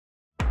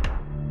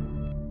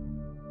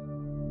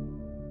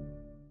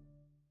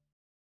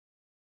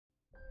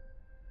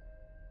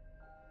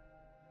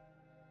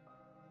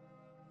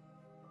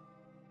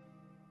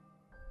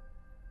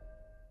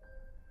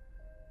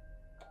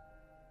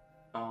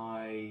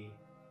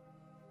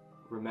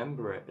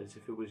remember it as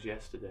if it was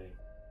yesterday.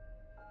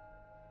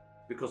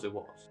 Because it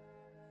was.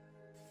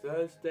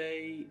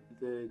 Thursday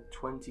the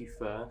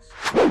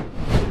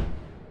 21st.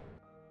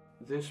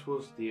 This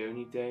was the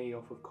only day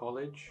off of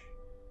college,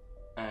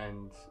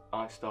 and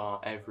I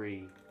start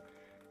every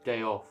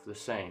day off the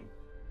same.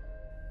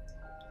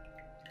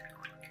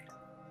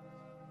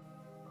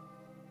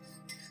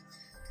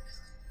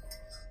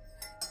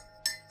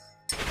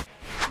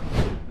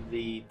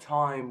 The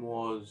time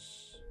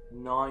was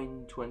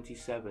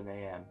 9:27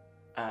 AM,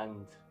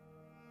 and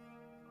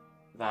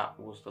that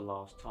was the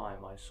last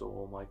time I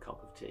saw my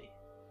cup of tea.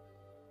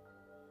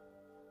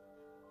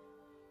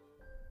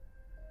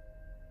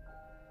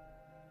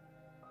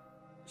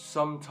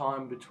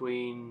 Sometime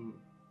between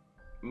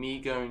me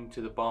going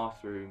to the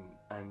bathroom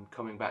and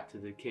coming back to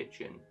the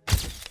kitchen,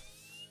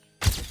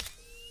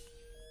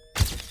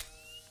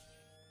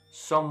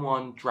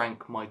 someone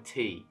drank my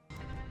tea.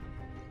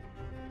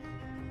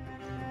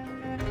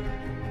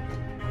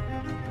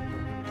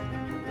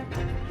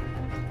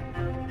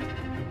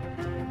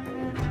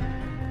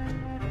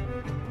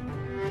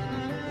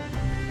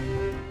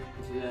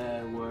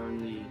 There were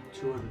only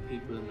 2 other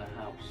people in the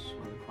house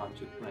when the crime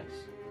took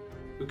place.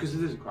 Because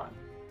it is a crime.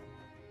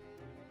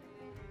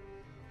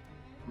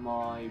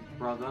 My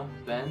brother,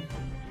 Ben,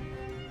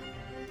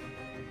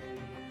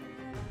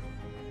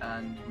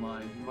 and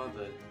my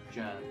mother,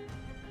 Jan,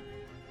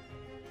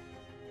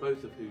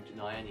 both of who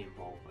deny any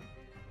involvement.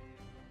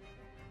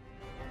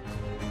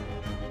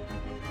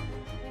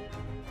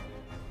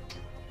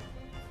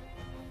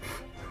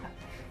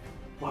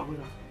 Why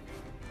would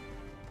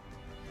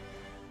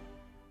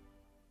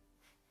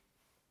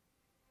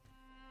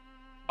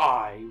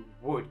I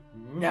would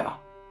never.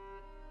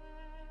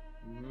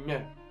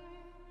 No.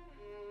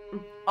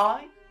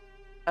 I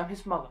am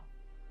his mother.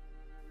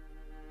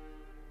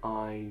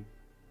 I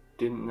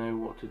didn't know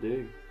what to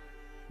do,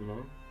 you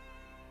know?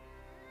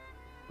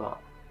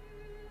 But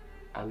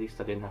at least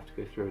I didn't have to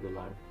go through it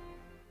alone.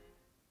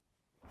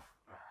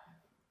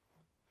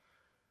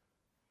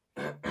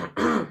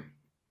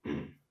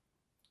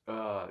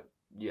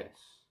 Yes.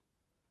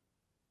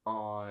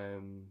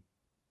 I'm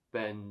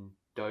Ben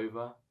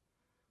Dover,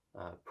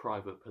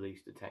 private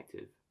police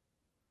detective.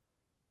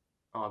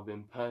 I've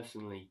been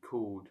personally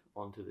called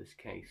onto this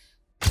case.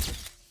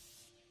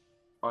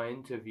 I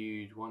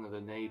interviewed one of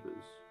the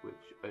neighbours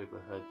which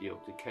overheard the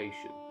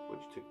altercation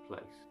which took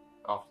place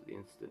after the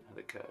incident had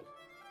occurred.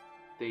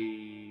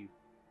 They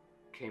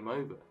came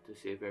over to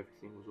see if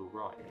everything was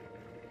alright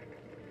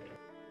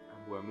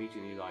and were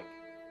immediately like,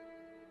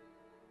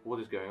 what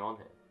is going on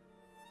here?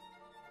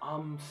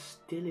 I'm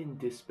still in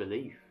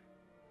disbelief.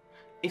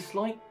 It's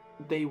like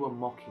they were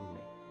mocking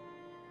me.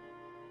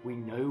 We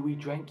know we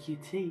drank your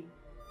tea,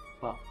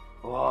 but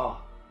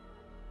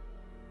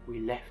we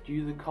left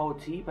you the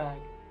cold tea bag,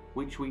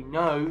 which we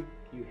know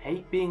you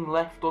hate being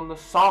left on the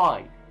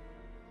side.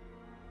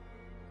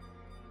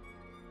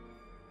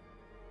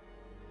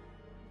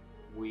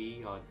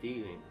 We are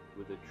dealing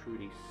with a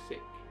truly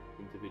sick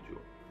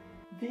individual.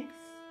 This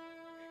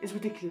is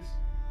ridiculous.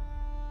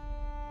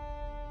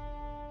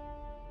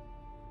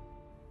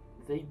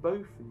 They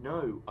both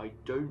know I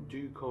don't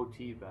do cold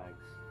tea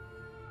bags.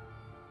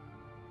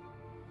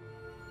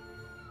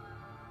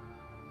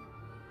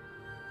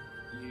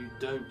 You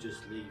don't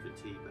just leave a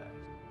tea bag.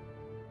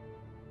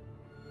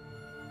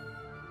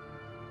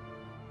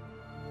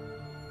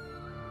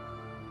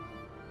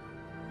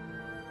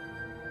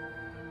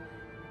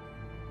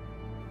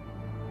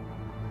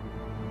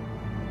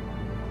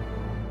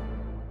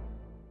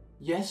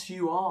 Yes,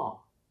 you are.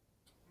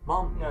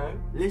 Mum, no.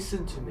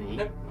 Listen to me.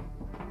 No,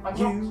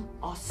 you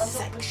are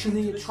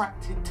sexually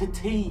attracted to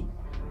tea.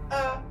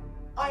 I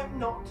am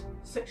not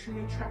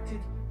sexually attracted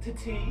to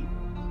tea.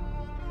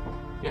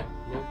 Yeah,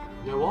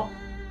 you know what?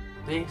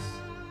 This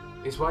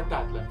is why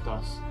Dad left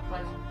us.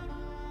 Right.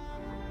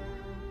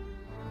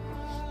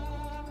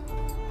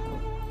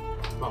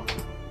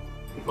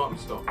 Mum,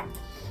 stop.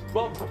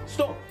 Mum,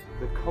 stop!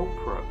 The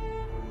culprit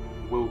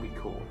will be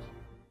caught.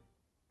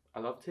 I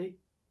love tea.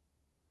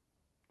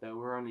 There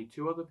were only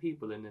 2 other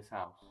people in this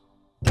house.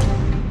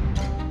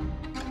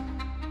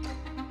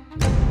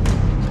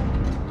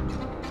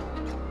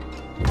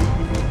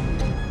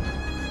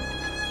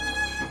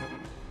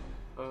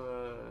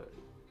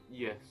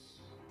 Yes,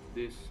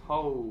 this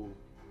whole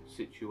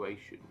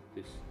situation,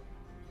 this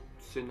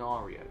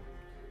scenario,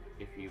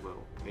 if you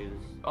will, is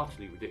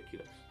utterly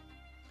ridiculous.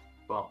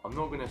 But I'm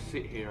not going to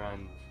sit here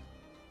and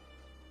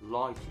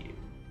lie to you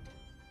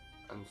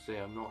and say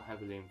I'm not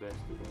heavily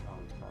invested in how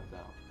this pans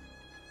out.